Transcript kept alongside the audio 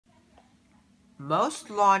Most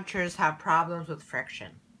launchers have problems with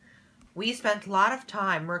friction. We spent a lot of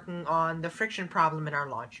time working on the friction problem in our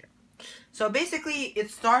launcher. So basically, it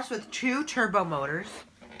starts with 2 turbo motors,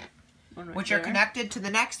 which are connected to the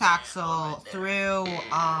next axle through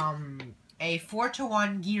a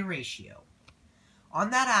 4-to-1 gear ratio. On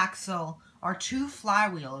that axle are 2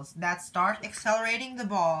 flywheels that start accelerating the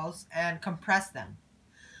balls and compress them.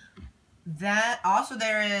 Also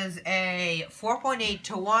there is a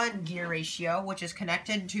 4.8-to-1 gear ratio, which is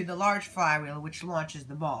connected to the large flywheel, which launches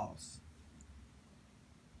the balls.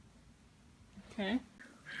 Okay.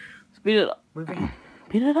 Speed it up.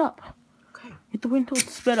 Speed it up. Okay. Hit the wind till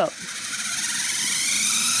it's sped up.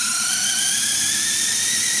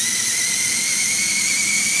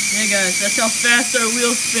 Yeah, guys, that's how fast our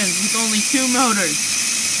wheel spins with only 2 motors.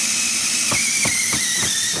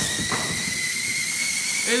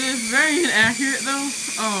 It is very inaccurate though.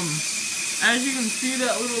 As you can see,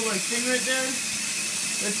 that little thing right there,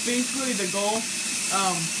 that's basically the goal.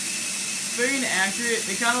 Very inaccurate.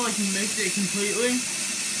 They kind of missed it completely.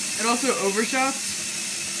 It also overshots.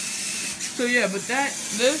 So yeah, but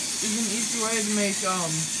this is an easy way to make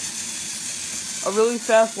a really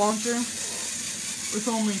fast launcher with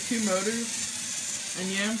only 2 moters. And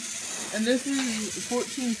yeah, and this is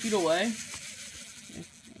 14 feet away.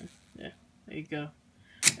 Yeah, there you go.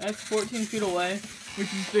 That's 14 feet away,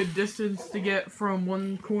 which is the distance to get from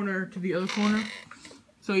one corner to the other corner.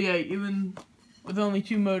 So yeah, even with only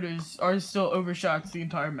 2 motors, ours still overshots the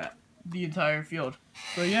entire map, the entire field.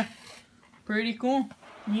 So yeah, pretty cool.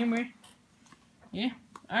 Yeah,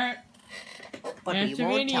 alright. But we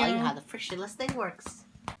won't tell you how the frictionless thing works.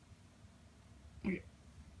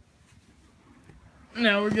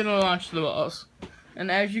 Now we're gonna launch the balls. And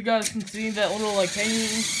as you guys can see, that little hanger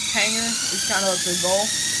is kind of the goal.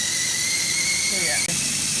 So yeah.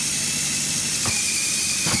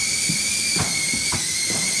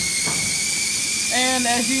 And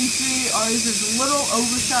as you can see, ours is a little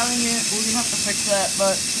overshotting it. We're gonna have to fix that,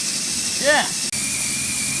 but yeah.